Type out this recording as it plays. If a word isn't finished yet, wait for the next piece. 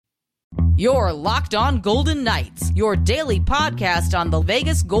Your Locked On Golden Knights, your daily podcast on the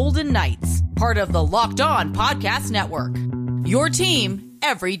Vegas Golden Knights, part of the Locked On Podcast Network. Your team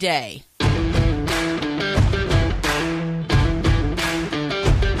every day.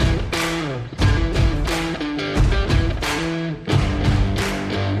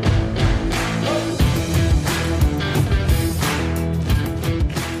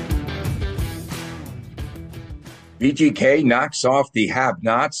 VGK knocks off the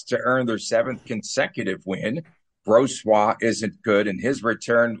Have-Nots to earn their 7th consecutive win. Brossoit isn't good in his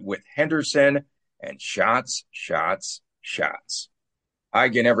return with Henderson and shots. Hi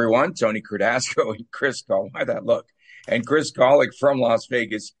again, everyone. Tony Cardasco and Chris Golick. Why that look? And Chris Golick from Las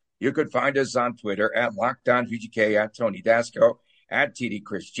Vegas. You could find us on Twitter at LockedOnVGK, at Tony Dasco, at TD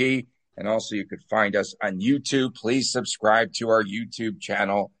Chris G. And also you could find us on YouTube. Please subscribe to our YouTube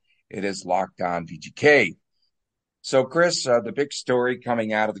channel. It is Locked On VGK. So, Chris, the big story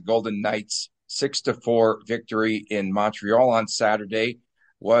coming out of the Golden Knights' 6-4 victory in Montreal on Saturday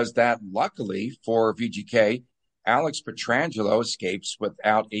was that, luckily for VGK, Alex Pietrangelo escapes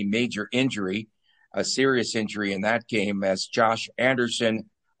without a major injury, a serious injury in that game, as Josh Anderson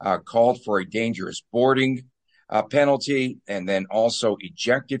called for a dangerous boarding penalty and then also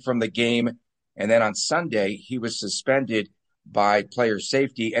ejected from the game. And then on Sunday, he was suspended by player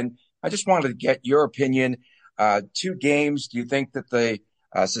safety. And I just wanted to get your opinion. 2 games, do you think that the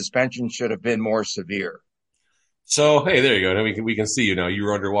suspension should have been more severe? So, hey, there you go. Now we can see you now. You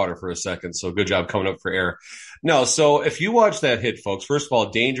were underwater for a second, so good job coming up for air. No, so if you watch that hit, folks, first of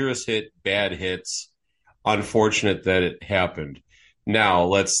all, dangerous hit, bad hits, unfortunate that it happened. Now,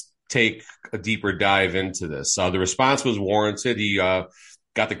 let's take a deeper dive into this. The response was warranted. He got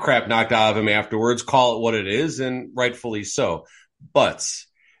the crap knocked out of him afterwards. Call it what it is, and rightfully so. But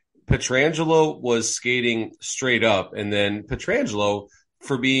Pietrangelo was skating straight up, and then Pietrangelo,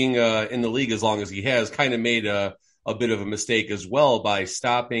 for being in the league as long as he has, kind of made a bit of a mistake as well by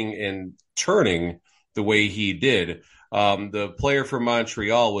stopping and turning the way he did. The player from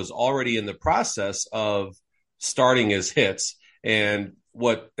Montreal was already in the process of starting his hits, and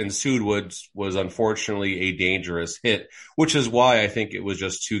what ensued was unfortunately a dangerous hit, which is why I think it was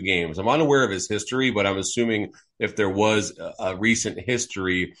just 2 games. I'm unaware of his history, but I'm assuming if there was a recent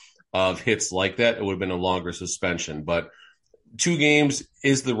history of hits like that, it would have been a longer suspension. But 2 games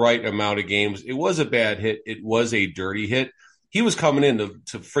is the right amount of games. It was a bad hit. It was a dirty hit. He was coming in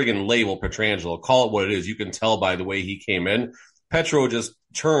to friggin' label Pietrangelo. Call it what it is. You can tell by the way he came in. Petro just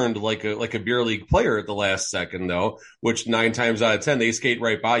turned like a beer league player at the last second, though, which 9 times out of 10, they skate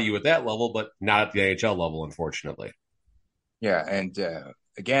right by you at that level, but not at the NHL level, unfortunately. Yeah, and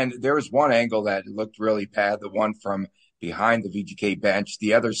again, there was one angle that looked really bad, the one from behind the VGK bench.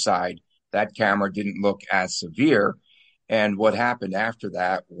 The other side, that camera didn't look as severe. And what happened after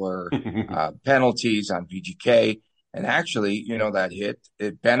that were penalties on VGK. And actually, that hit,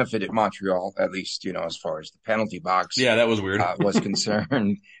 it benefited Montreal, at least, as far as the penalty box. Yeah, that was weird. Was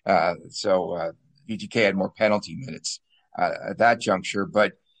concerned. So VGK had more penalty minutes at that juncture.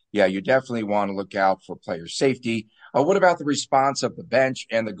 But, yeah, you definitely want to look out for player safety. What about the response of the bench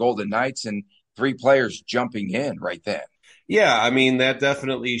and the Golden Knights and 3 players jumping in right then? Yeah, I mean, that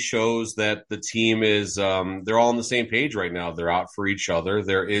definitely shows that the team is they're all on the same page right now. They're out for each other.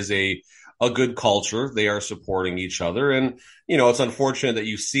 There is a good culture. They are supporting each other. And, it's unfortunate that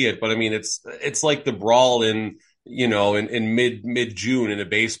you see it, but I mean, it's like the brawl in mid-June in a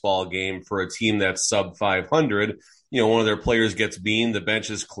baseball game for a team that's sub 500. One of their players gets beamed, the bench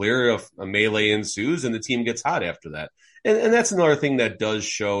is clear, a melee ensues, and the team gets hot after that. And that's another thing that does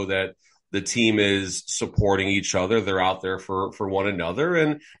show that the team is supporting each other. They're out there for one another.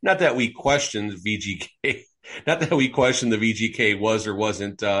 And not that we question VGK, not that we question the VGK was or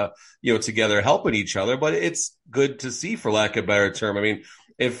wasn't, together helping each other, but it's good to see, for lack of a better term. I mean,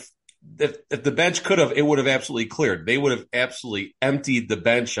 if the bench could have, it would have absolutely cleared. They would have absolutely emptied the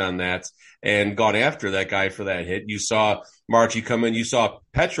bench on that and gone after that guy for that hit. You saw Marchie come in. You saw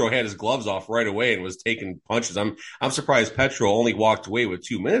Petro had his gloves off right away and was taking punches. I'm surprised Petro only walked away with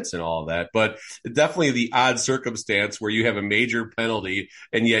 2 minutes and all of that, but definitely the odd circumstance where you have a major penalty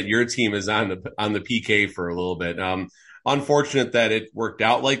and yet your team is on the PK for a little bit. Unfortunate that it worked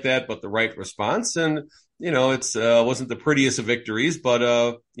out like that, but the right response. And, it's wasn't the prettiest of victories, but,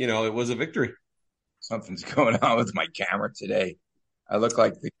 it was a victory. Something's going on with my camera today. I look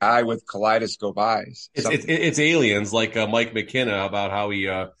like the guy with kaleidoscope eyes. It's aliens, like Mike McKenna, about how he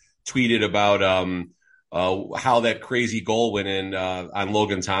tweeted about how that crazy goal went in on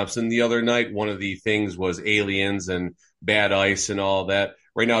Logan Thompson the other night. One of the things was aliens and bad ice and all that.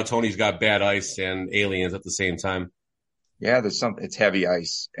 Right now, Tony's got bad ice and aliens at the same time. Yeah, it's heavy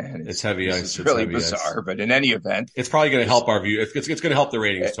ice, and it's heavy ice. It's it's really heavy bizarre. ice. But in any event, It's probably going to help our view. It's going to help the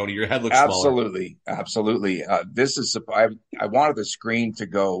ratings, Tony. Your head looks smaller. Absolutely. This is I wanted the screen to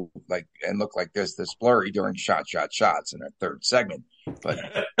go and look like this blurry during shots in our third segment, but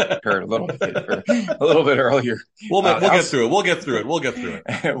occurred a little bit earlier. We'll get through it. We'll get through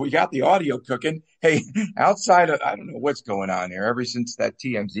it. We got the audio cooking. Hey, outside of, I don't know what's going on here. Ever since that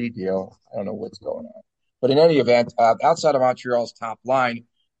TMZ deal, I don't know what's going on. But in any event, outside of Montreal's top line,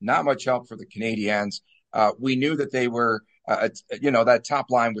 not much help for the Canadiens. We knew that they were, that top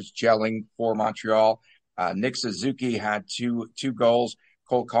line was gelling for Montreal. Nick Suzuki had two goals.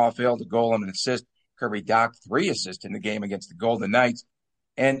 Cole Caulfield, a goal and an assist. Kirby Dach, 3 assists in the game against the Golden Knights.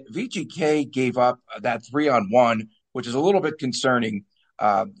 And VGK gave up that 3-on-1, which is a little bit concerning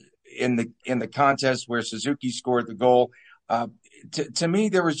in the contest where Suzuki scored the goal. To me,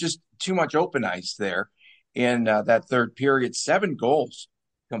 there was just too much open ice there. In that third period, 7 goals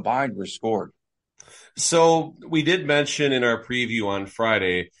combined were scored. So we did mention in our preview on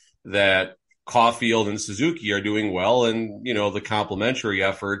Friday that Caulfield and Suzuki are doing well, and the complementary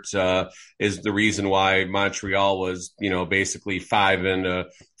effort is the reason why Montreal was basically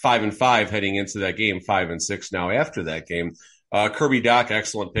 5-5 heading into that game, 5-6 now after that game. Kirby Dach,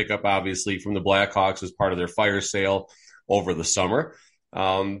 excellent pickup, obviously from the Blackhawks as part of their fire sale over the summer.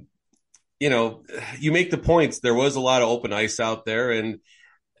 You make the points. There was a lot of open ice out there, and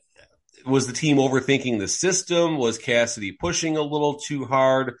was the team overthinking the system? Was Cassidy pushing a little too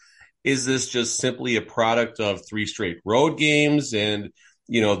hard? Is this just simply a product of 3 straight road games? And,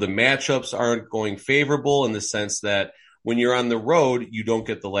 the matchups aren't going favorable in the sense that when you're on the road, you don't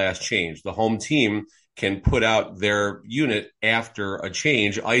get the last change. The home team can put out their unit after a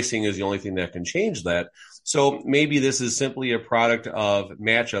change. Icing is the only thing that can change that. So maybe this is simply a product of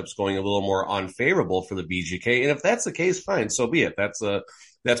matchups going a little more unfavorable for the VGK. And if that's the case, fine, so be it.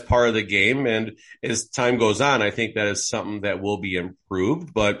 That's part of the game. And as time goes on, I think that is something that will be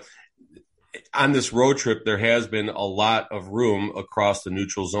improved. But on this road trip, there has been a lot of room across the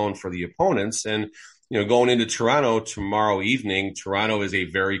neutral zone for the opponents. And, going into Toronto tomorrow evening, Toronto is a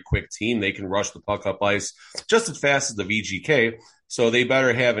very quick team. They can rush the puck up ice just as fast as the VGK. So they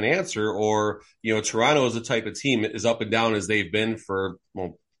better have an answer, or, Toronto is the type of team, as up and down as they've been for,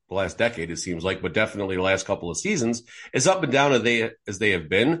 the last decade, it seems like, but definitely the last couple of seasons, as up and down as they have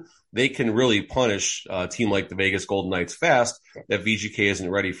been, they can really punish a team like the Vegas Golden Knights fast if VGK isn't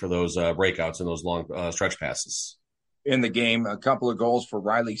ready for those breakouts and those long stretch passes. In the game, a couple of goals for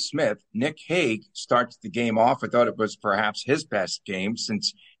Riley Smith. Nick Hague starts the game off. I thought it was perhaps his best game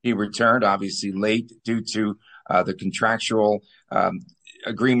since he returned, obviously late due to the contractual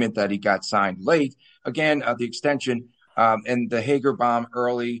agreement that he got signed late. Again, the extension and the Hager bomb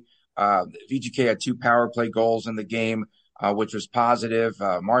early. VGK had 2 power play goals in the game, which was positive.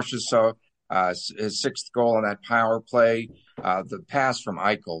 Marchessault, his 6th goal on that power play. The pass from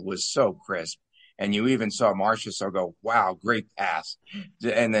Eichel was so crisp. And you even saw Marchessault go, wow, great pass.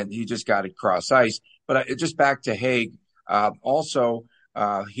 And then he just got it cross ice. But just back to Hague. Also,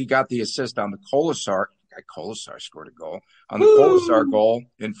 he got the assist on the Kolasar. Kolasar scored a goal on the Kolasar goal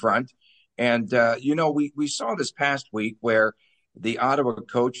in front. And, we saw this past week where the Ottawa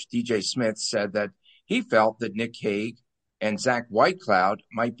coach, DJ Smith, said that he felt that Nick Hague and Zach Whitecloud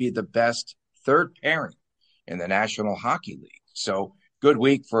might be the best third pairing in the National Hockey League. So good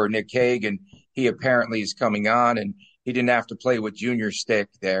week for Nick Hague, and he apparently is coming on, and he didn't have to play with Junior Stick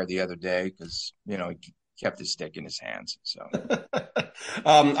there the other day because, he kept his stick in his hands. So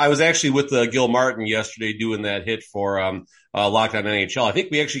I was actually with Gil Martin yesterday doing that hit for Locked On NHL. I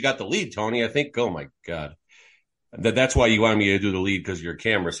think we actually got the lead, Tony. I think, oh my God. That's why you wanted me to do the lead, because of your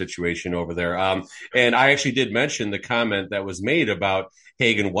camera situation over there. And I actually did mention the comment that was made about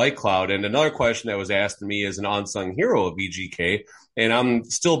Hague and Whitecloud. And another question that was asked to me is an unsung hero of VGK. And I'm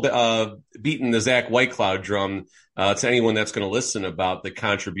still beating the Zach Whitecloud drum to anyone that's going to listen about the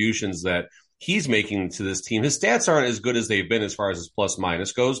contributions that he's making to this team. His stats aren't as good as they've been as far as his plus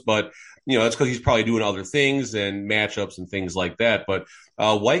minus goes, but that's because he's probably doing other things and matchups and things like that. But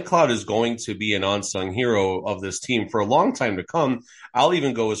Whitecloud is going to be an unsung hero of this team for a long time to come. I'll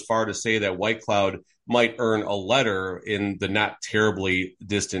even go as far to say that Whitecloud might earn a letter in the not terribly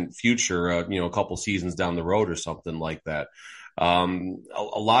distant future, a couple seasons down the road or something like that. A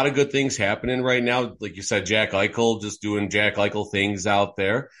lot of good things happening right now. Like you said, Jack Eichel just doing Jack Eichel things out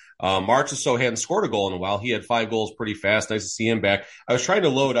there. Marchessault hadn't scored a goal in a while. He had 5 goals pretty fast. Nice to see him back. I was trying to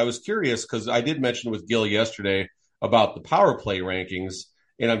load. I was curious because I did mention with Gil yesterday about the power play rankings,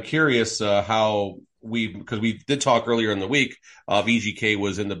 and I'm curious how because we did talk earlier in the week, VGK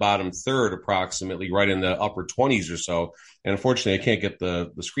was in the bottom third, approximately right in the upper 20s or so. And unfortunately, I can't get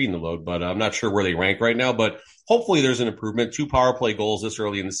the screen to load, but I'm not sure where they rank right now. But hopefully there's an improvement. 2 power play goals this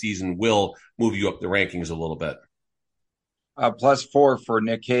early in the season will move you up the rankings a little bit. +4 for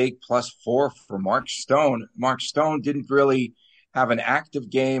Nick Hague, +4 for Mark Stone. Mark Stone didn't really have an active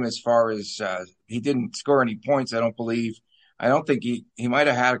game as far as he didn't score any points, I don't believe. I don't think he might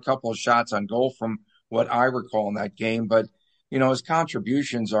have had a couple of shots on goal from what I recall in that game, but his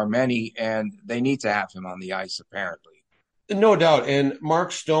contributions are many, and they need to have him on the ice, apparently. No doubt. And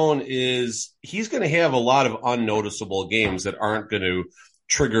Mark Stone he's going to have a lot of unnoticeable games that aren't going to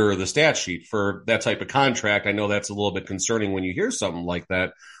trigger the stat sheet for that type of contract. I know that's a little bit concerning when you hear something like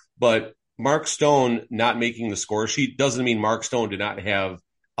that, but Mark Stone not making the score sheet doesn't mean Mark Stone did not have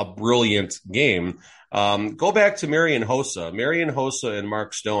a brilliant game. Go back to Marian Hossa and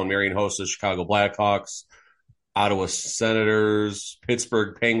Mark Stone. Marian Hossa, Chicago Blackhawks, Ottawa Senators,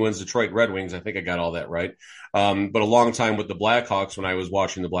 Pittsburgh Penguins, Detroit Red Wings. I think I got all that right. But a long time with the Blackhawks when I was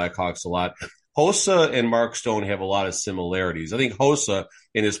watching the Blackhawks a lot. Hossa and Mark Stone have a lot of similarities. I think Hossa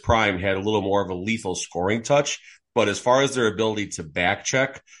in his prime had a little more of a lethal scoring touch, but as far as their ability to back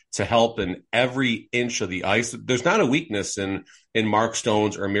check, to help in every inch of the ice, there's not a weakness in Mark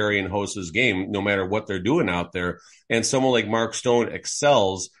Stone's or Marian Hossa's game, no matter what they're doing out there. And someone like Mark Stone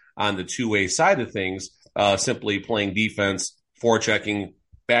excels on the two-way side of things, simply playing defense, forechecking,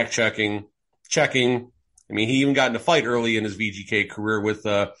 back checking. I mean, he even got in a fight early in his VGK career with,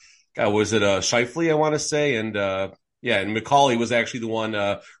 was it Scheifele, I want to say? And and McCauley was actually the one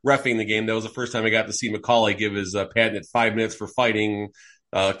reffing the game. That was the first time I got to see McCauley give his patented 5 minutes for fighting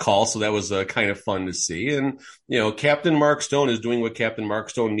call. So that was kind of fun to see. And, Captain Mark Stone is doing what Captain Mark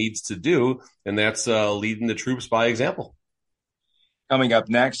Stone needs to do, and that's leading the troops by example. Coming up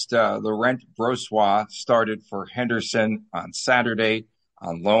next, Laurent Brossoit started for Henderson on Saturday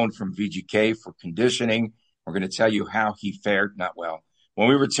on loan from VGK for conditioning. We're going to tell you how he fared not well when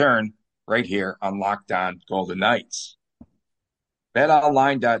we return right here on Locked On Golden Knights.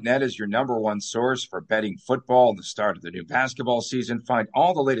 BetOnline.net is your number one source for betting football and the start of the new basketball season. Find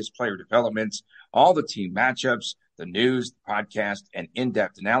all the latest player developments, all the team matchups, the news, the podcast, and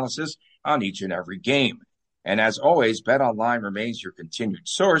in-depth analysis on each and every game. And as always, BetOnline remains your continued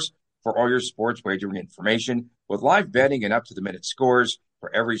source for all your sports wagering information with live betting and up-to-the-minute scores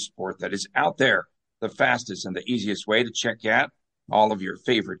for every sport that is out there. The fastest and the easiest way to check out all of your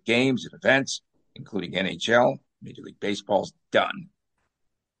favorite games and events, including NHL, Major League Baseball's done.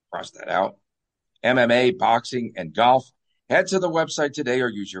 Cross that out. MMA, boxing, and golf. Head to the website today or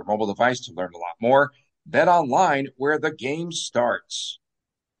use your mobile device to learn a lot more. Bet online where the game starts.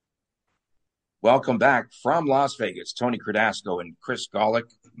 Welcome back from Las Vegas. Tony Cardasco and Chris Golick.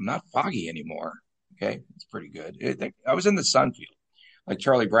 I'm not foggy anymore. Okay, it's pretty good. I was in the sun field, like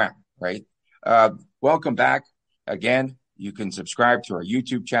Charlie Brown, right? Welcome back again. You can subscribe to our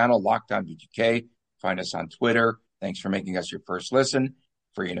YouTube channel, Locked On VGK. Find us on Twitter. Thanks for making us your first listen.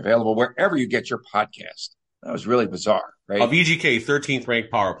 Free and available wherever you get your podcast. That was really bizarre, right? VGK, 13th ranked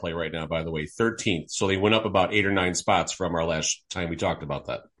power play right now, by the way, 13th. So they went up about 8 or 9 spots from our last time we talked about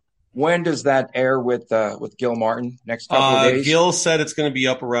that. When does that air with Gil Martin? Next couple of days? Gil said it's going to be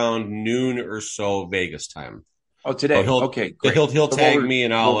up around noon or so Vegas time. Oh, today. So okay, great. He'll tag me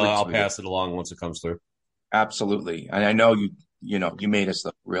and I'll pass it along once it comes through. Absolutely. And I know you made us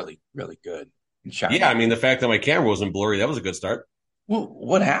look really, really good. Yeah, I mean, the fact that my camera wasn't blurry, that was a good start. Well,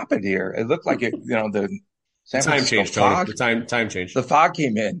 what happened here? It looked like the time change, Tony. The time change. The fog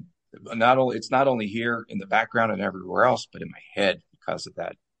came in. It's not only here in the background and everywhere else, but in my head because of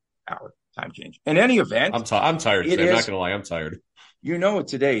that hour time change. In any event, I'm tired. I'm not going to lie. I'm tired. You know what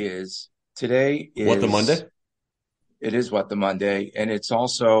today is? Today is what, the Monday? It is what, the Monday, and it's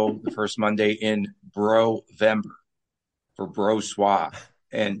also the first Monday in Bro-vember for Brossoit.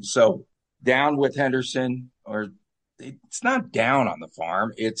 And so down with Henderson, or it's not down on the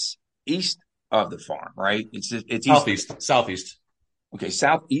farm, it's east of the farm, right? It's southeast. Okay,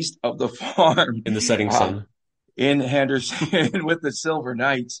 southeast of the farm. In the setting sun. In Henderson with the Silver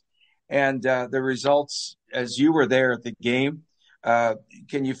Knights. And the results, as you were there at the game,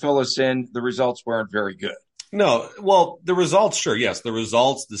 can you fill us in? The results weren't very good. No, well, the results, sure, yes. The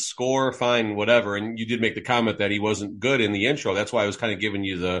results, the score, fine, whatever. And you did make the comment that he wasn't good in the intro. That's why I was kind of giving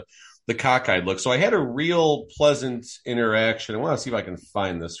you the cockeyed look. So I had a real pleasant interaction. I want to see if I can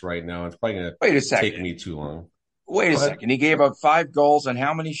find this right now. It's probably going to take me too long. Wait a second. He gave up 5 goals on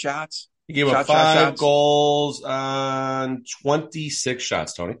how many shots? He gave up 5 goals on 26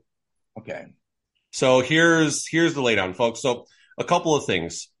 shots, Tony. Okay. So here's the laydown, folks. So a couple of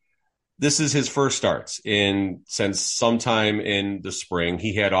things. This is his first starts since sometime in the spring.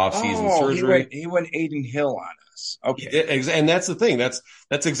 He had off-season surgery. He went Adin Hill on us. Okay. And that's the thing. That's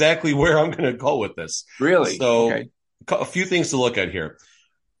exactly where I'm going to go with this. Really? So okay. A few things to look at here.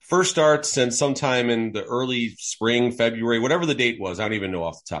 First start since sometime in the early spring, February, whatever the date was. I don't even know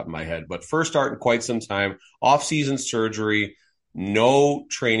off the top of my head. But first start in quite some time. Off-season surgery, no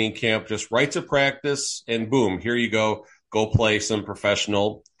training camp, just right to practice, and boom, here you go. Go play some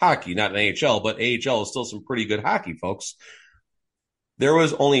professional hockey, not in AHL, but AHL is still some pretty good hockey, folks. There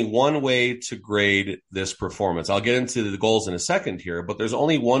was only one way to grade this performance. I'll get into the goals in a second here, but there's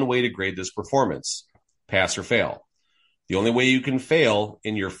only one way to grade this performance: pass or fail. The only way you can fail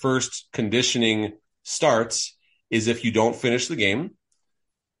in your first conditioning starts is if you don't finish the game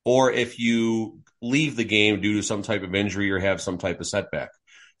or if you leave the game due to some type of injury or have some type of setback.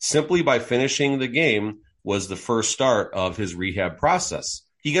 Simply by finishing the game was the first start of his rehab process.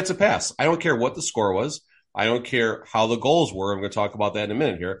 He gets a pass. I don't care what the score was. I don't care how the goals were. I'm going to talk about that in a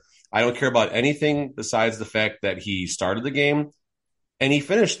minute here. I don't care about anything besides the fact that he started the game and he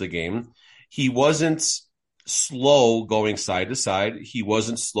finished the game. He wasn't slow going side to side. He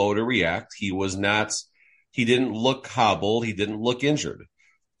wasn't slow to react. He didn't look hobbled. He didn't look injured.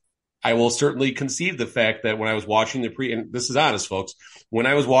 I will certainly concede the fact that when I was watching and this is honest, folks, when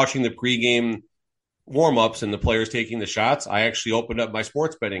I was watching the pregame warm-ups and the players taking the shots, I actually opened up my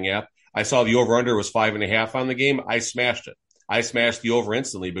sports betting app. I saw the over-under was 5.5 on the game. I smashed it. I smashed the over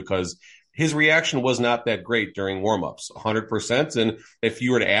instantly because his reaction was not that great during warm-ups, 100%. And if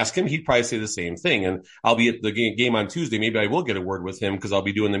you were to ask him, he'd probably say the same thing. And I'll be at the game on Tuesday. Maybe I will get a word with him because I'll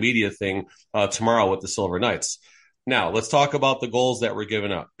be doing the media thing tomorrow with the Silver Knights. Now, let's talk about the goals that were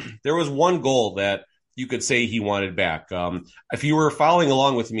given up. There was one goal that you could say he wanted back. If you were following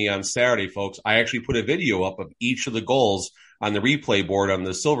along with me on Saturday, folks, I actually put a video up of each of the goals on the replay board on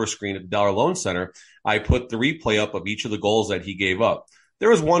the silver screen at the Dollar Loan Center. I put the replay up of each of the goals that he gave up. There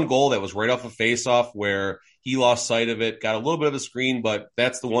was one goal that was right off a faceoff where he lost sight of it, got a little bit of a screen, but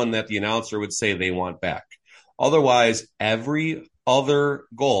that's the one that the announcer would say they want back. Otherwise, every other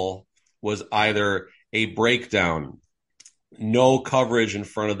goal was either a breakdown, no coverage in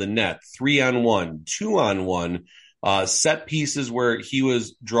front of the net, 3-on-1, 2-on-1, set pieces where he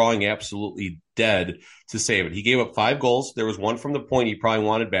was drawing absolutely dead to save it. He gave up 5 goals. There was one from the point he probably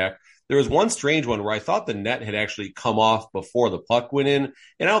wanted back. There was one strange one where I thought the net had actually come off before the puck went in,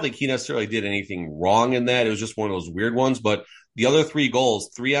 and I don't think he necessarily did anything wrong in that. It was just one of those weird ones. But the other 3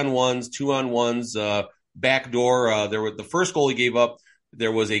 goals, 3-on-1s, 2-on-1s, backdoor. The first goal he gave up,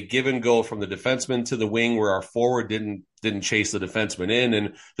 there was a give and go from the defenseman to the wing where our forward didn't chase the defenseman in,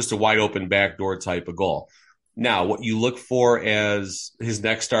 and just a wide open backdoor type of goal. Now, what you look for as his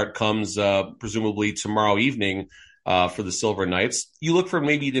next start comes presumably tomorrow evening for the Silver Knights, you look for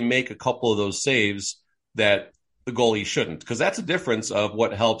maybe to make a couple of those saves that the goalie shouldn't, because that's a difference of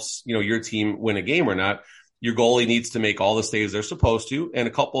what helps your team win a game or not. Your goalie needs to make all the saves they're supposed to, and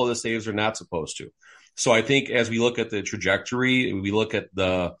a couple of the saves they're not supposed to. So I think as we look at the trajectory, we look at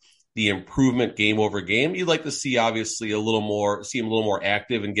the improvement game over game, you'd like to see obviously him a little more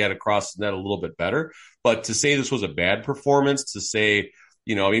active and get across the net a little bit better. But to say this was a bad performance, to say,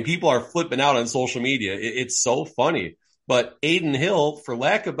 people are flipping out on social media. It's so funny. But Adin Hill, for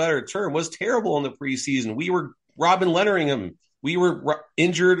lack of a better term, was terrible in the preseason. We were Robin Lehnerring him. We were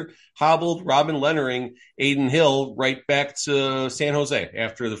injured, hobbled, Robin Lehnerring Adin Hill right back to San Jose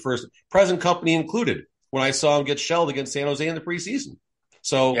after the first, present company included, when I saw him get shelled against San Jose in the preseason.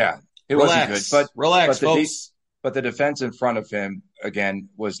 So yeah, it relax, wasn't good. Relax, folks. But the defense in front of him again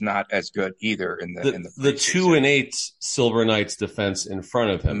was not as good either in the 2-8 Silver Knights defense in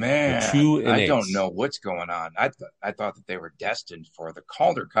front of him. Man, I don't know what's going on. I thought that they were destined for the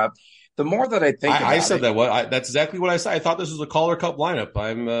Calder Cup. The more that I think, I said that. That's exactly what I said. I thought this was a Calder Cup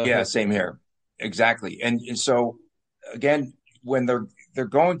lineup. Same here, exactly. And so again, when they're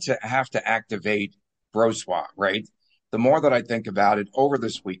going to have to activate Brossoit, right? The more that I think about it over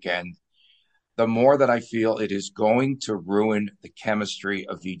this weekend, the more that I feel it is going to ruin the chemistry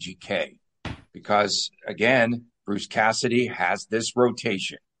of VGK. Because, again, Bruce Cassidy has this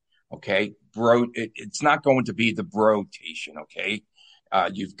rotation, okay? It's not going to be the rotation, okay?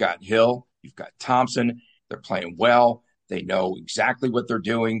 You've got Hill, you've got Thompson. They're playing well. They know exactly what they're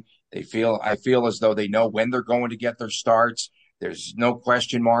doing. I feel as though they know when they're going to get their starts. There's no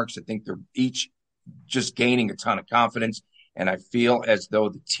question marks. I think they're each just gaining a ton of confidence. And I feel as though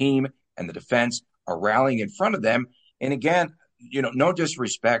the team and the defense are rallying in front of them. And again, no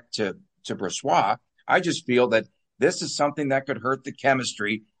disrespect to Brossoit. I just feel that this is something that could hurt the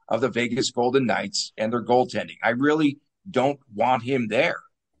chemistry of the Vegas Golden Knights and their goaltending. I really don't want him there.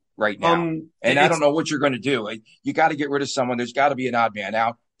 right now. And I don't know what you're going to do. You got to get rid of someone. There's got to be an odd man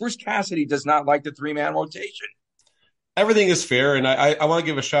out. Bruce Cassidy does not like the 3-man rotation. Everything is fair, and I want to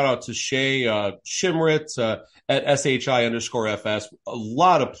give a shout out to Shay Shimrit at SHI_FS. A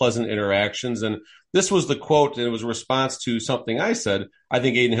lot of pleasant interactions, and this was the quote, and it was a response to something I said. I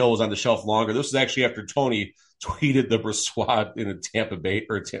think Adin Hill was on the shelf longer. This was actually after Tony tweeted the Brossoit in a Tampa Bay,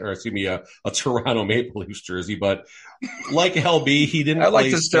 or excuse me, a Toronto Maple Leafs jersey. But like LB, he didn't. I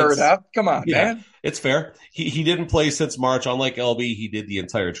like to stir it up. Come on, man. It's fair. He didn't play since March. Unlike LB, he did the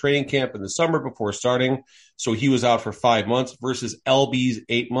entire training camp in the summer before starting. So he was out for 5 months versus LB's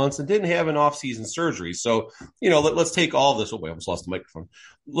 8 months and didn't have an off-season surgery. So, let's take all this. Oh, wait, I almost lost the microphone.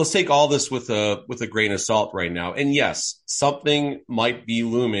 Let's take all this with a grain of salt right now. And yes, something might be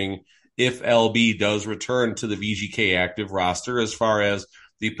looming if LB does return to the VGK active roster as far as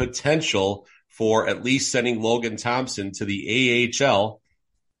the potential for at least sending Logan Thompson to the AHL.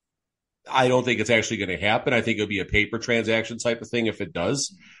 I don't think it's actually going to happen. I think it'll be a paper transaction type of thing if it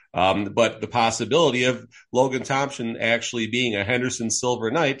does. But the possibility of Logan Thompson actually being a Henderson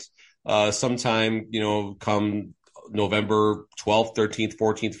Silver Knight sometime, come November 12th, 13th,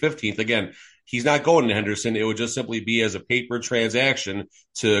 14th, 15th. Again, he's not going to Henderson. It would just simply be as a paper transaction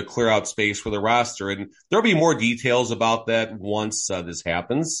to clear out space for the roster. And there'll be more details about that once this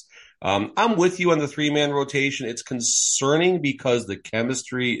happens. I'm with you on the 3-man rotation. It's concerning because the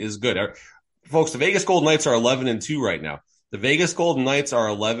chemistry is good. Folks, the Vegas Golden Knights are 11-2 right now. The Vegas Golden Knights are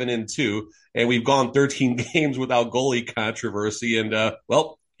 11-2, and we've gone 13 games without goalie controversy. And,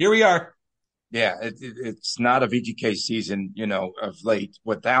 here we are. Yeah, it's not a VGK season, of late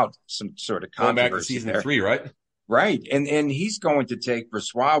without some sort of controversy. Going back to season 3, right? Right. And he's going to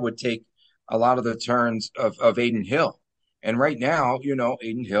Brossoit would take a lot of the turns of Adin Hill. And right now,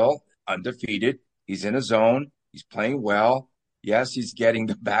 Adin Hill, undefeated. He's in a zone. He's playing well. Yes, he's getting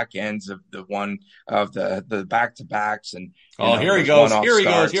the back ends of the back-to-backs. And here he goes. Here he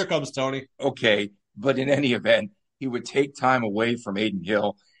goes. Here comes Tony. Okay. But in any event, he would take time away from Adin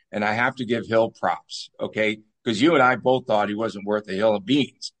Hill. And I have to give Hill props, okay? Because you and I both thought he wasn't worth a hill of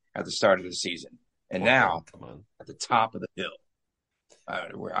beans at the start of the season. And now, at the top of the hill.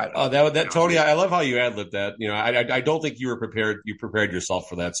 Tony, I love how you ad-libbed that. I don't think you were prepared. You prepared yourself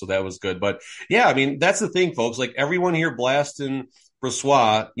for that, so that was good. But yeah, I mean, that's the thing, folks. Like everyone here blasting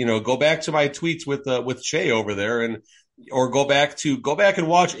Brossoit, go back to my tweets with Shay over there, or go back and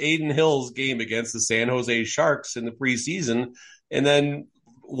watch Adin Hill's game against the San Jose Sharks in the preseason, and then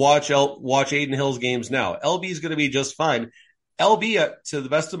watch Adin Hill's games now. LB is going to be just fine. LB, to the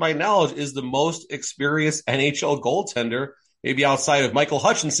best of my knowledge, is the most experienced NHL goaltender, maybe outside of Michael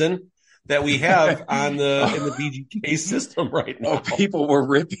Hutchinson, that we have in the VGK system right now. Oh, people were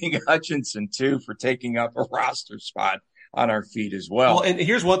ripping Hutchinson too for taking up a roster spot on our feed as well. Well, and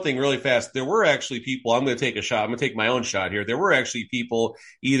here's one thing really fast. There were actually people, I'm going to take a shot. I'm going to take my own shot here. There were actually people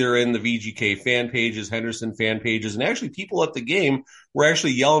either in the VGK fan pages, Henderson fan pages, and actually people at the game were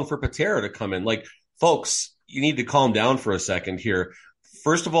actually yelling for Patera to come in. Like, folks, you need to calm down for a second here.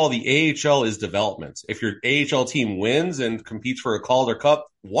 First of all, the AHL is development. If your AHL team wins and competes for a Calder Cup,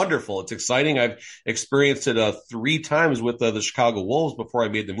 wonderful. It's exciting. I've experienced it 3 times with the Chicago Wolves before I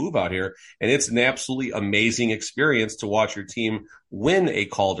made the move out here, and it's an absolutely amazing experience to watch your team win a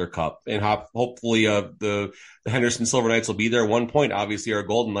Calder Cup. And hopefully the Henderson Silver Knights will be there. One point, obviously, our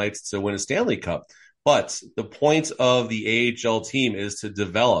Golden Knights to win a Stanley Cup. But the point of the AHL team is to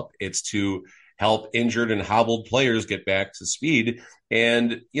develop. It's to help injured and hobbled players get back to speed.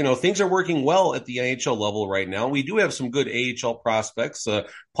 And, things are working well at the NHL level right now. We do have some good AHL prospects.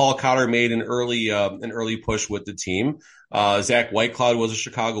 Paul Cotter made an early push with the team. Zach Whitecloud was a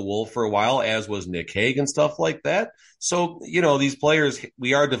Chicago Wolf for a while, as was Nick Hague and stuff like that. So, these players,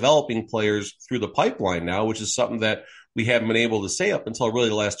 we are developing players through the pipeline now, which is something that we haven't been able to say up until really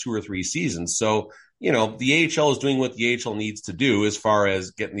the last 2 or 3 seasons. So, the AHL is doing what the AHL needs to do as far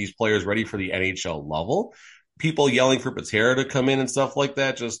as getting these players ready for the NHL level. People yelling for Patera to come in and stuff like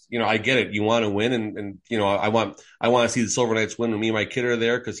that. Just, I get it. You want to win. And I want to see the Silver Knights win when me and my kid are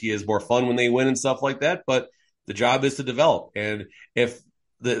there because he has more fun when they win and stuff like that. But the job is to develop. And if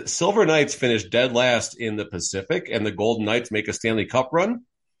the Silver Knights finish dead last in the Pacific and the Golden Knights make a Stanley Cup run,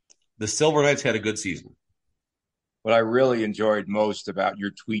 the Silver Knights had a good season. What I really enjoyed most about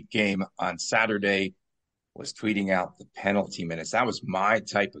your tweet game on Saturday was tweeting out the penalty minutes. That was my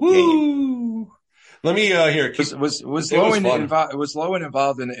type of game. Let me hear. Was Lowen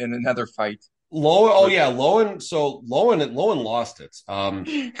involved in another fight? Lowen. So Lowen lost it.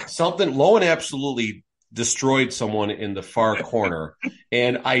 Lowen absolutely destroyed someone in the far corner,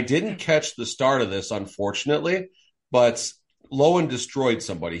 and I didn't catch the start of this, unfortunately. But Lowen destroyed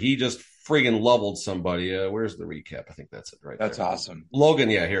somebody. He just friggin' leveled somebody. Where's the recap? I think that's it right That's there. awesome. Logan,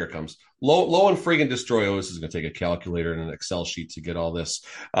 yeah, here it comes. Lowen friggin' destroy. Oh, this is going to take a calculator and an Excel sheet to get all this.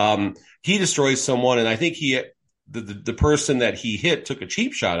 He destroys someone, and I think the person that he hit took a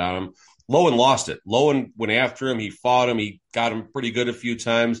cheap shot on him. Lowen lost it. Lowen went after him. He fought him. He got him pretty good a few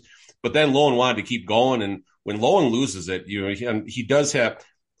times. But then Lowen wanted to keep going, and when Lowen loses it, he does have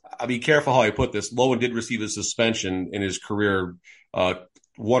 – I'll be careful how I put this. Lowen did receive a suspension in his career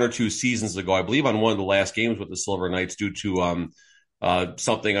 1 or 2 seasons ago, I believe on one of the last games with the Silver Knights due to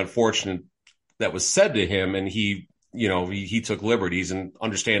something unfortunate that was said to him, and he took liberties, and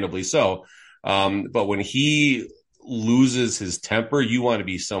understandably so. But when he loses his temper, you want to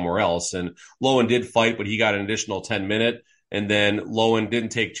be somewhere else. And Lowen did fight, but he got an additional 10-minute, and then Lowen didn't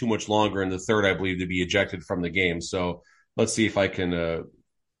take too much longer in the third, I believe, to be ejected from the game. So let's see if I can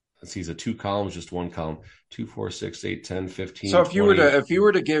let's see, is it 2 columns, just 1 column? 2, 4, 6, 8, 10, 15. So if 20. you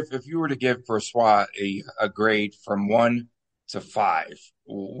were to give Brossoit a grade from 1 to 5,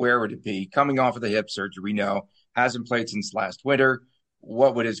 where would it be? Coming off of the hip surgery, we know hasn't played since last winter.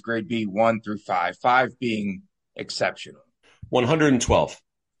 What would his grade be? 1 through 5? 5 being exceptional. 112.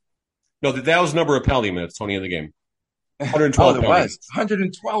 No, that was number of penalty minutes, Tony, in the game. 112. Oh, it was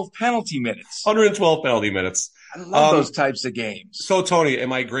 112 penalty minutes. 112 penalty minutes. I love those types of games. So, Tony,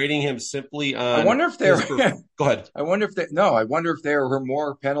 am I grading him simply on? I wonder if there. Go ahead. I wonder if there were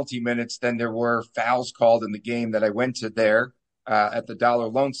more penalty minutes than there were fouls called in the game that I went to there at the Dollar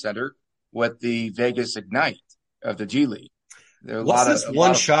Loan Center with the Vegas Ignite of the G League. What's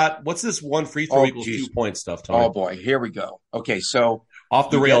this one free throw equals 2 points stuff, Tony? Oh boy, here we go. Okay, so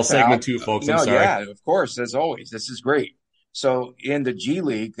off the rail segment 2, folks. I'm sorry. Yeah, of course, as always. This is great. So in the G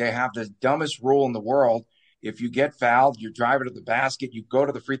League, they have the dumbest rule in the world. If you get fouled, you drive it to the basket, you go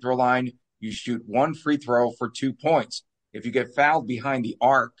to the free throw line, you shoot 1 free throw for 2 points. If you get fouled behind the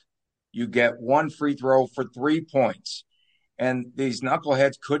arc, you get 1 free throw for 3 points. And these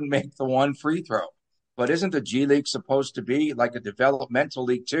knuckleheads couldn't make the 1 free throw. But isn't the G League supposed to be like a developmental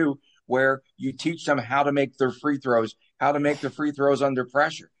league too, where you teach them how to make their free throws, how to make the free throws under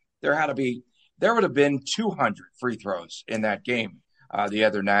pressure? There would have been 200 free throws in that game the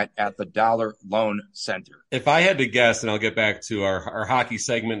other night at the Dollar Loan Center. If I had to guess, and I'll get back to our hockey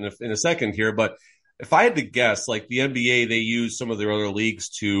segment in a second here, but if I had to guess, like the NBA, they use some of their other leagues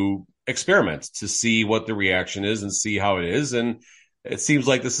to experiment, to see what the reaction is and see how it is. And it seems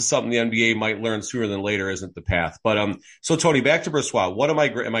like this is something the NBA might learn sooner than later, isn't the path. But so Tony, back to Brossoit. What am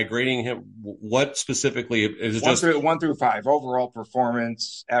I grading him? What specifically is it? Just 1 through 5 overall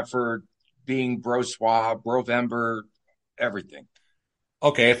performance, effort, being Brossoit, Brovember, everything.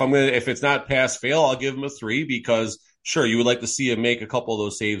 Okay, if it's not pass fail, I'll give him a 3 because sure, you would like to see him make a couple of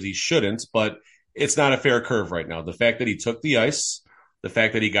those saves he shouldn't, but it's not a fair curve right now. The fact that he took the ice, the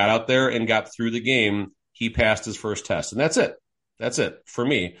fact that he got out there and got through the game, he passed his first test, and that's it. That's it for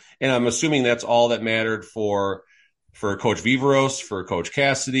me. And I'm assuming that's all that mattered for Coach Viveros, for Coach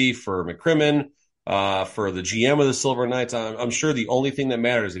Cassidy, for McCrimmon, for the GM of the Silver Knights. I'm sure the only thing that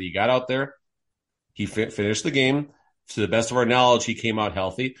mattered is that he got out there, he finished the game. To the best of our knowledge, he came out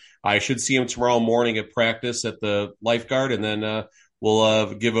healthy. I should see him tomorrow morning at practice at the lifeguard, and then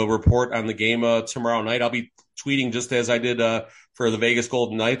we'll give a report on the game tomorrow night. I'll be tweeting just as I did for the Vegas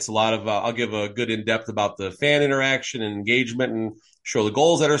Golden Knights. I'll give a good in-depth about the fan interaction and engagement and show the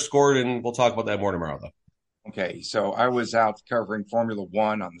goals that are scored, and we'll talk about that more tomorrow, though. Okay, so I was out covering Formula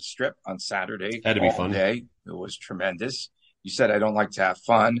One on the Strip on Saturday. Had to be fun. Day. It was tremendous. You said I don't like to have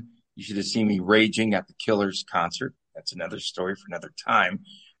fun. You should have seen me raging at the Killers concert. That's another story for another time.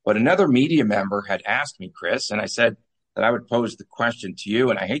 But another media member had asked me, Chris, and I said that I would pose the question to you,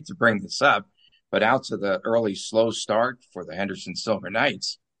 and I hate to bring this up, but out to the early slow start for the Henderson Silver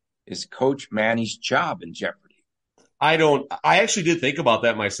Knights, is Coach Manny's job in jeopardy? I actually did think about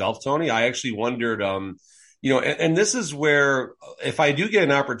that myself, Tony. I actually wondered, and this is where if I do get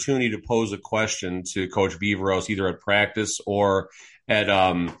an opportunity to pose a question to Coach Viveros, either at practice or at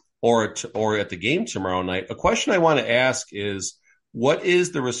the game tomorrow night, a question I want to ask is, what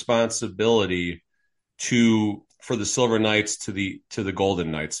is the responsibility for the Silver Knights to the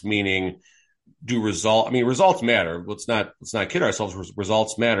Golden Knights? Meaning, results matter. Let's not kid ourselves.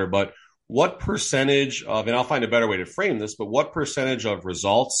 Results matter, but what percentage of, and I'll find a better way to frame this, but what percentage of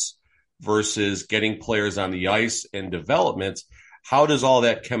results versus getting players on the ice and development, how does all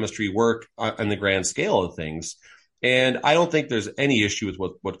that chemistry work on the grand scale of things? And I don't think there's any issue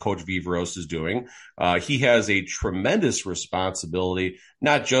with what Coach Viveros is doing. He has a tremendous responsibility,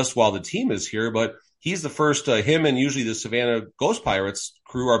 not just while the team is here, but he's the first, him and usually the Savannah Ghost Pirates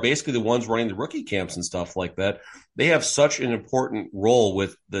crew are basically the ones running the rookie camps and stuff like that. They have such an important role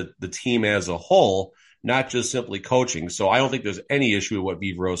with the team as a whole, not just simply coaching. So I don't think there's any issue with what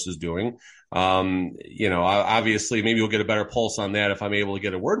Viveiros is doing. Obviously maybe we'll get a better pulse on that if I'm able to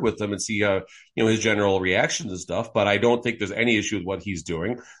get a word with him and see, his general reactions and stuff, but I don't think there's any issue with what he's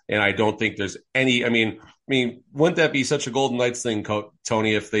doing. And I don't think there's any, I mean, wouldn't that be such a Golden Knights thing,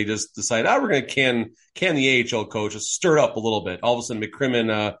 Tony, if they just decide, we're going to can the AHL coach, just stir it up a little bit. All of a sudden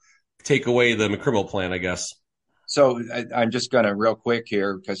McCrimmon, take away the McCrimmon plan, I guess. So I'm just going to real quick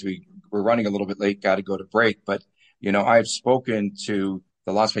here because we're running a little bit late, got to go to break. But, I've spoken to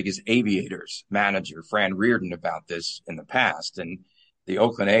the Las Vegas Aviators manager, Fran Reardon, about this in the past. And the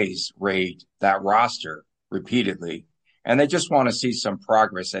Oakland A's raid that roster repeatedly. And they just want to see some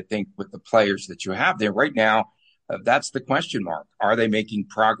progress, I think, with the players that you have there right now. That's the question mark. Are they making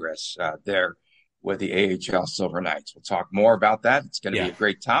progress there with the AHL Silver Knights? We'll talk more about that. It's going to be a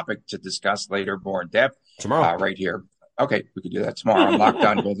great topic to discuss later, more in depth. Tomorrow. Right here. Okay, we can do that tomorrow on Locked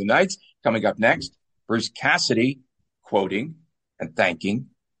On Golden Knights. Coming up next, Bruce Cassidy quoting and thanking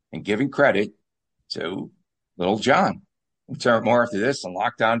and giving credit to Little John. We'll turn more after this on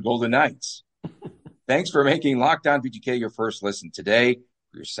Locked On Golden Knights. Thanks for making Locked On VGK your first listen today.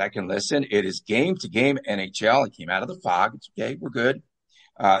 For your second listen, it is Game to Game NHL. It came out of the fog. It's okay. We're good.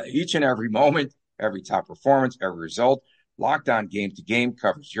 Each and every moment, every top performance, every result. Locked On Game to Game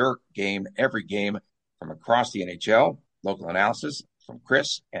covers your game, every game from across the NHL. Local analysis from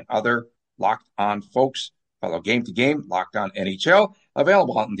Chris and other Locked On folks. Follow Game to Game, Locked On NHL,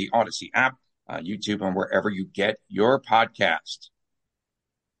 available on the Odyssey app, on YouTube, and wherever you get your podcast.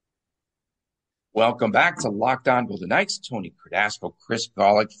 Welcome back to Locked On Golden Knights. Tony Cardasco, Chris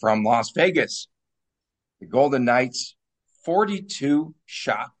Golick from Las Vegas. The Golden Knights, 42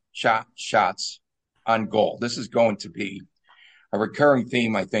 shots on goal. This is going to be a recurring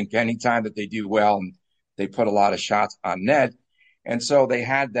theme, I think, anytime that they do well, and they put a lot of shots on net. And so they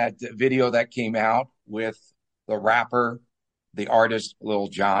had that video that came out with the rapper, the artist, Lil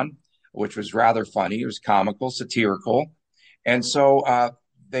Jon, which was rather funny. It was comical, satirical. And so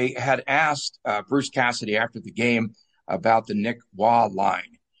they had asked Bruce Cassidy after the game about the Nick Waugh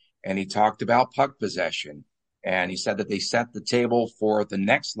line. And he talked about puck possession. And he said that they set the table for the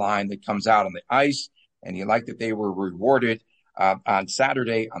next line that comes out on the ice. And he liked that they were rewarded on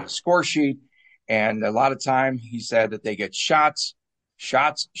Saturday on the score sheet. And a lot of time he said that they get shots,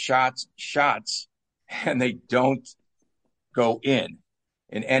 and they don't go in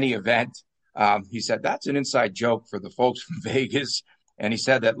any event. He said that's an inside joke for the folks from Vegas. And he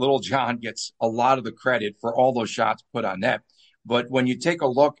said that Little John gets a lot of the credit for all those shots put on net. But when you take a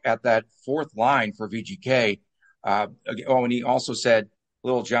look at that fourth line for VGK, and he also said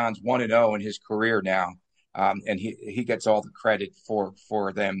Little John's 1-0 in his career now. And he gets all the credit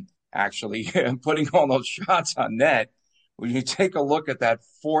for them actually putting all those shots on net. When you take a look at that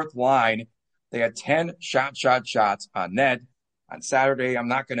fourth line, they had 10 shots on net on Saturday.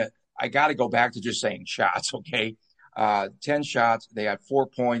 I got to go back to just saying shots. Okay. 10 shots. They had 4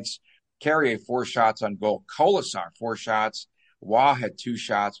 points. Carrier 4 shots on goal. Kolasar 4 shots. Waugh had 2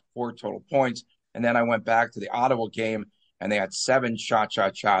 shots, 4 total points. And then I went back to the Ottawa game and they had 7 shots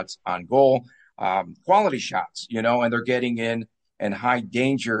on goal. Quality shots, and they're getting in and high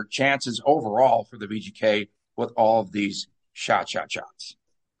danger chances overall for the VGK with all of these shots.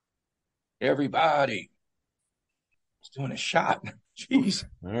 Everybody is doing a shot. Jeez.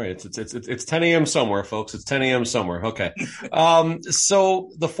 All right. It's 10 a.m. somewhere, folks. It's 10 a.m. somewhere. Okay. So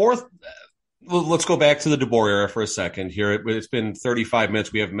the fourth, let's go back to the DeBoer era for a second here. It's been 35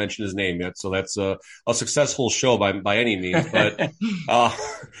 minutes. We haven't mentioned his name yet. So that's a successful show by any means, but,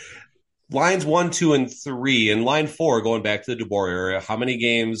 lines 1, 2, and 3, and line 4, going back to the DeBoer area. How many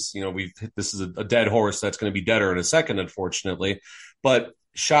games? This is a dead horse that's going to be deader in a second, unfortunately. But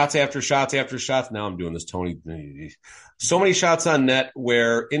shots after shots after shots. Now I'm doing this, Tony. So many shots on net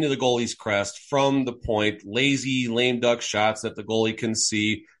where into the goalie's crest from the point, lazy, lame duck shots that the goalie can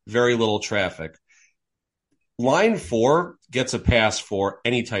see, very little traffic. Line 4 gets a pass for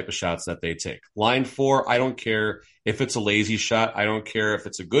any type of shots that they take. Line 4, I don't care if it's a lazy shot. I don't care if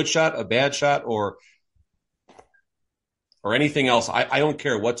it's a good shot, a bad shot, or anything else. I don't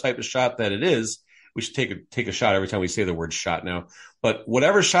care what type of shot that it is. We should take a shot every time we say the word shot now. But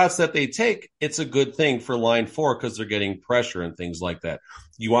whatever shots that they take, it's a good thing for line 4 because they're getting pressure and things like that.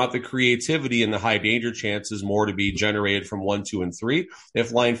 You want the creativity and the high danger chances more to be generated from 1, 2, and 3.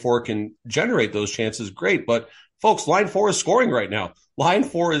 If line 4 can generate those chances, great. But folks, line 4 is scoring right now. Line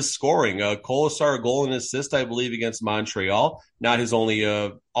 4 is scoring. Kolesar, a goal and assist, I believe, against Montreal. Not his only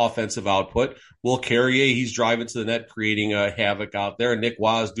offensive output. Will Carrier, he's driving to the net, creating havoc out there. Nick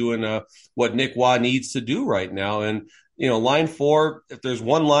Waugh is doing what Nick Waugh needs to do right now. And, line 4, if there's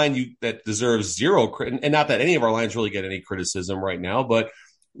one line that deserves zero, and not that any of our lines really get any criticism right now, but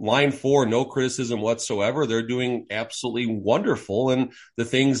line 4, no criticism whatsoever. They're doing absolutely wonderful. And the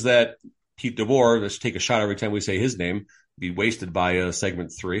things that Pete DeBoer, let's take a shot every time we say his name, be wasted by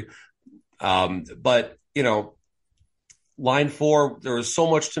segment 3. But, line 4, there was so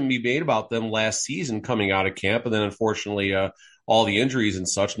much to be made about them last season coming out of camp. And then unfortunately, all the injuries and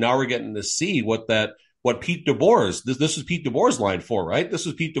such. Now we're getting to see what Pete DeBoer's, this was Pete DeBoer's line 4, right? This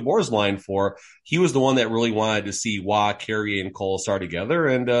was Pete DeBoer's line 4. He was the one that really wanted to see Waugh, Carrier, and Kolesar together.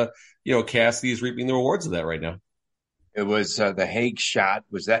 And, Cassidy is reaping the rewards of that right now. It was the Hague shot.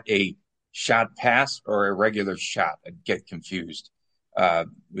 Was that a shot pass or a regular shot? I get confused.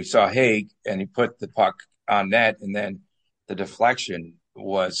 We saw Hague, and he put the puck on net, and then the deflection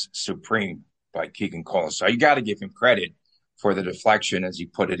was supreme by Keegan Kolesar. You got to give him credit for the deflection as he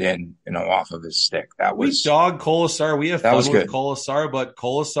put it in, off of his stick. We dog Kolesar. We have fun with Kolesar, but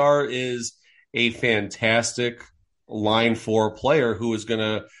Kolesar is a fantastic line 4 player who is going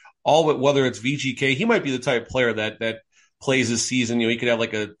to whether it's VGK, he might be the type of player that plays this season. He could have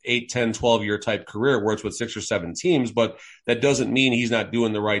like a 8, 10, 12 year type career where it's with 6 or 7 teams, but that doesn't mean he's not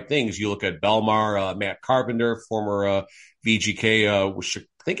doing the right things. You look at Belmar, Matt Carpenter, former VGK,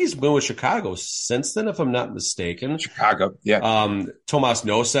 I think he's been with Chicago since then, if I'm not mistaken. Chicago, yeah. Tomas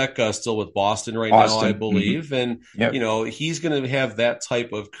Nosek, still with Boston now, I believe. Mm-hmm. And, he's going to have that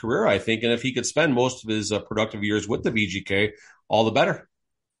type of career, I think. And if he could spend most of his productive years with the VGK, all the better.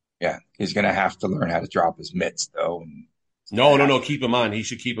 Yeah, he's going to have to learn how to drop his mitts, though. No, keep him on. He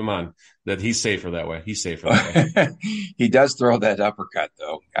should keep him on. That he's safer that way. He does throw that uppercut,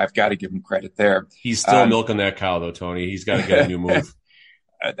 though. I've got to give him credit there. He's still milking that cow, though, Tony. He's got to get a new move.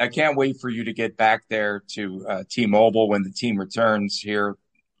 I can't wait for you to get back there to T-Mobile when the team returns here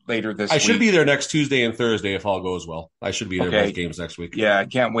later this week. I should be there next Tuesday and Thursday if all goes well. I should be there both games next week. Yeah, I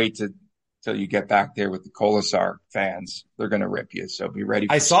can't wait till you get back there with the Kolesar fans. They're going to rip you, so be ready.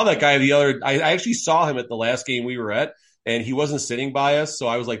 I saw that guy I actually saw him at the last game we were at, and he wasn't sitting by us, so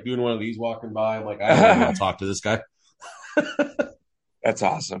I was like doing one of these walking by. I'm like, I don't know, I'll talk to this guy. That's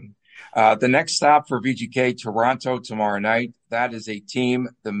awesome. The next stop for VGK, Toronto tomorrow night. That is a team,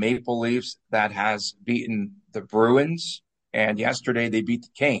 the Maple Leafs, that has beaten the Bruins, and yesterday they beat the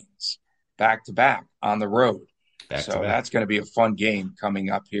Canes back-to-back on the road. That's going to be a fun game coming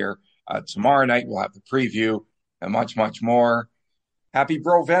up here. Tomorrow night we'll have the preview and much, much more. Happy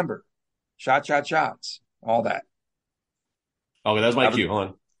Brovember. Shots, all that. Okay, that was my cue. Hold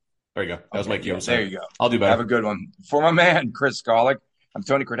on. There you go. That was my cue. There you go. I'll do better. Have a good one. For my man, Chris Golick, I'm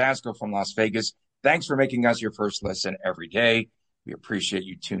Tony Cardasco from Las Vegas. Thanks for making us your first listen every day. We appreciate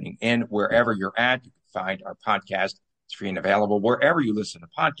you tuning in wherever you're at. You can find our podcast. It's free and available wherever you listen to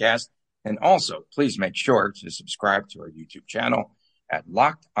podcasts. And also, please make sure to subscribe to our YouTube channel at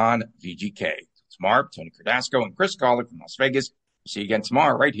Locked On VGK. It's Mark, Tony Cardasco, and Chris Golick from Las Vegas. We'll see you again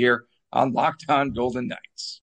tomorrow right here on Locked On Golden Knights.